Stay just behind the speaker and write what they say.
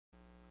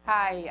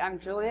Hi, I'm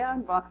Julia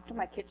and welcome to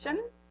my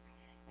kitchen.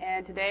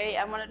 And today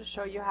I wanted to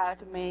show you how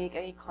to make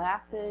a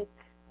classic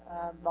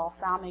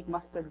balsamic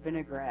mustard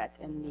vinaigrette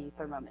in the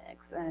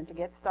Thermomix. And to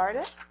get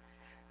started,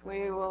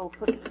 we will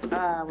put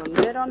a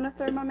lid on the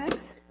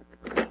Thermomix.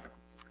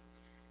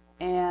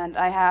 And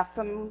I have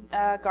some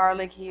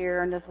garlic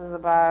here, and this is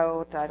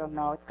about, I don't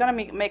know, it's going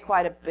to make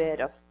quite a bit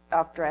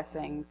of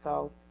dressing,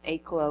 so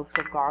 8 cloves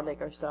of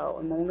garlic or so.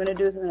 And what I'm going to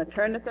do is I'm going to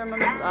turn the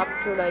Thermomix up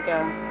to like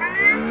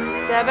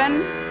a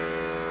 7.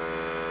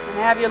 And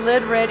have your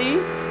lid ready.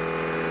 Not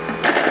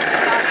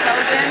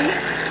plugged in.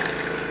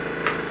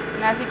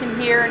 And as you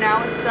can hear,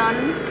 now it's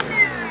done.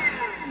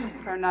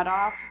 Turn that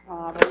off.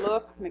 Have a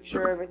look. Make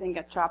sure everything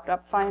got chopped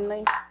up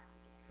finally.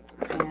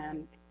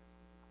 And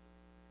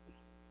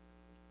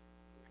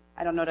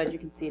I don't know that you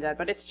can see that,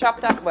 but it's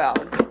chopped up well.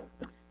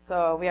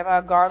 So we have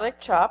our garlic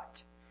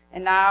chopped.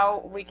 And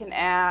now we can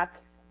add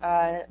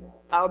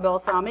our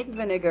balsamic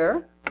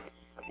vinegar.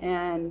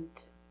 And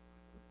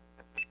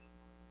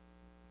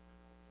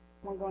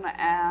we're going to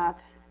add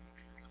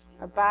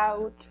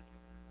about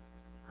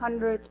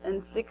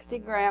 160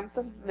 grams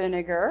of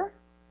vinegar,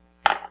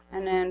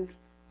 and then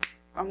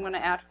I'm going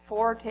to add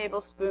 4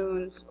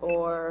 tablespoons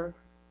or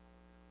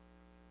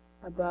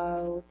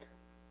about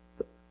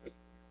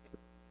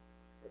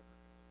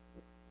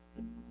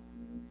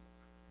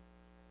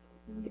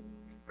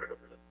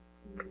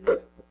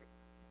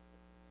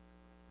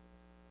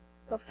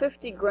so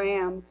 50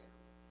 grams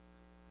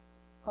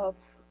of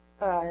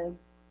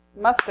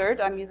mustard.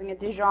 I'm using a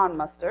Dijon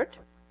mustard,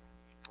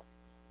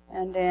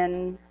 and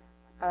then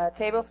a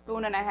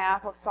tablespoon and a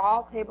half of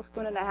salt,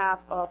 tablespoon and a half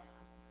of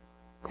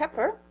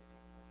pepper,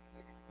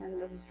 and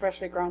this is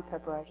freshly ground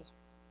pepper. I just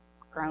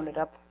ground it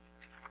up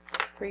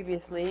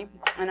previously,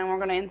 and then we're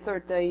going to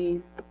insert the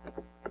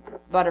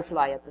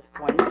butterfly at this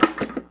point.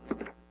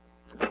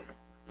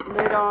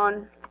 Lid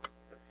on,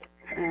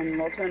 and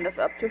we'll turn this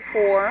up to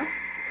 4.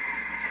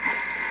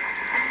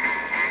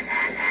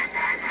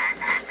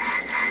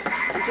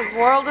 Just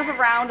whirl this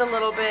around a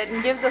little bit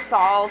and give the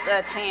salt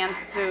a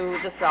chance to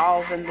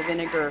dissolve in the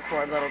vinegar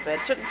for a little bit.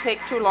 Shouldn't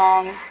take too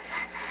long,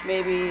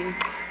 maybe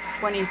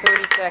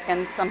 20-30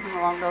 seconds, something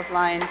along those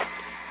lines.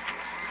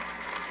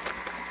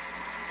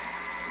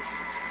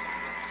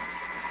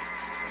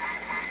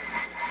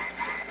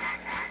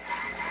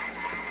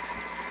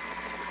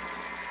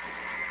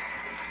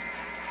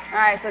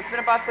 Alright, so it's been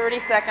about 30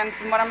 seconds,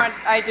 and what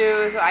I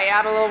do is I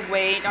add a little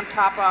weight on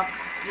top of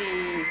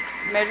the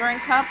measuring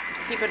cup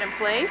to keep it in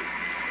place.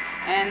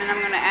 And then I'm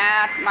going to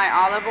add my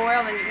olive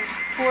oil, and you can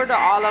pour the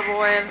olive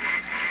oil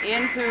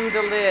into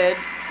the lid,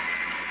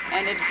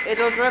 and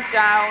it'll drip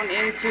down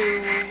into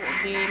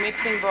the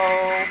mixing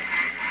bowl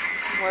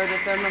where the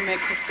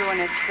Thermomix is doing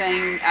its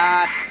thing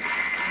at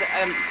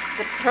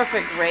the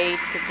perfect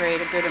rate to create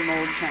a good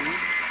emulsion.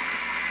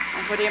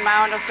 And for the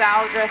amount of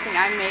salad dressing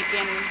I'm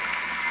making,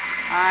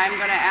 I'm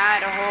going to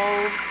add a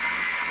whole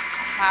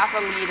half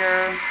a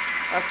liter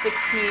of 16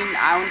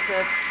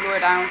 ounces,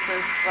 fluid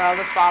ounces. Well,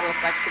 this bottle is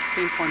like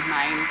 16.9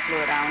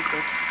 fluid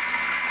ounces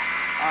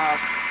of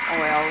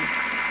oil.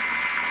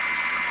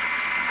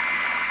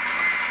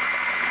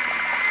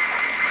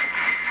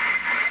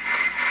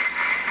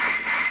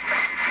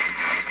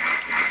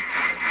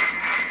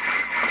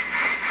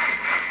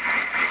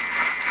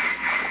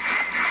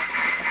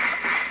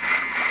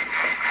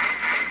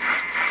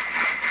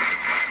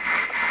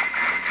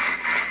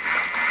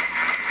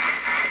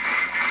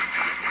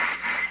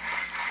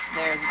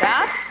 There's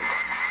that,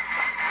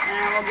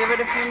 and we'll give it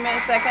a few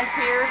seconds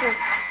here to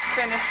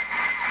finish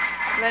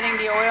letting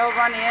the oil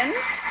run in.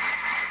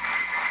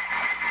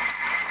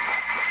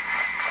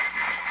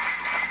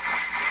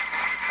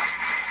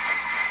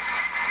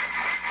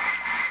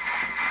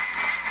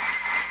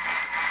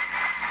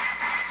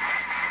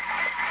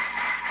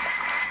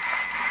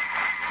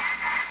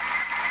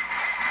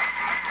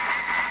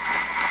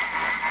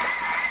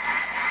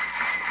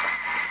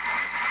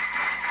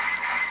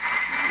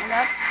 And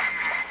that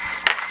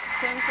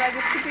seems like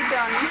it should be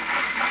done.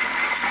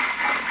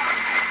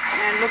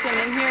 And looking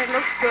in here, it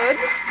looks good.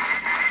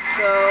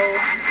 So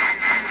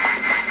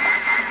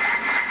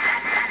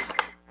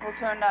we'll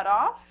turn that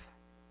off.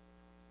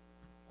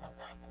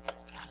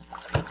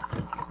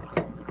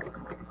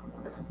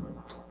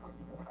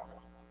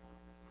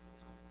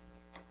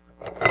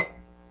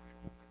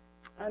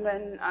 And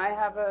then I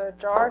have a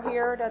jar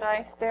here that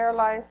I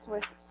sterilized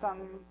with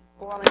some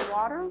boiling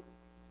water.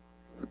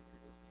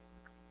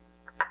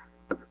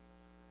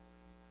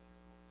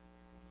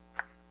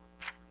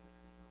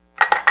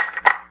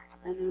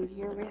 And then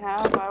here we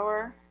have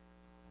our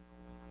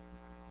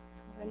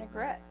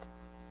vinaigrette.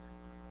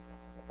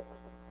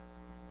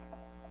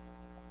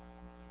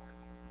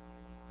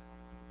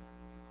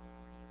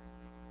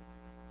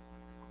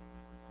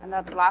 And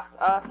that lasts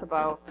us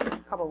about a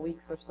couple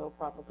weeks or so,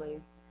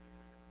 probably.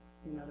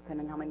 You know,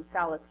 depending on how many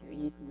salads you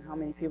eat and how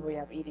many people you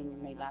have eating,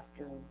 it may last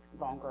you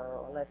longer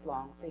or less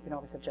long. So you can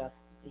always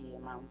adjust the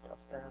amount of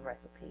the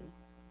recipe.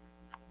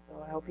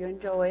 So I hope you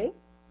enjoy.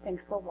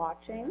 Thanks for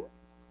watching.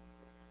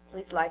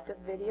 Please like this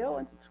video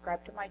and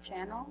subscribe to my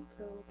channel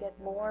to get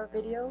more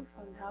videos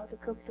on how to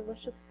cook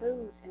delicious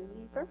food in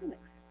the Thermomix.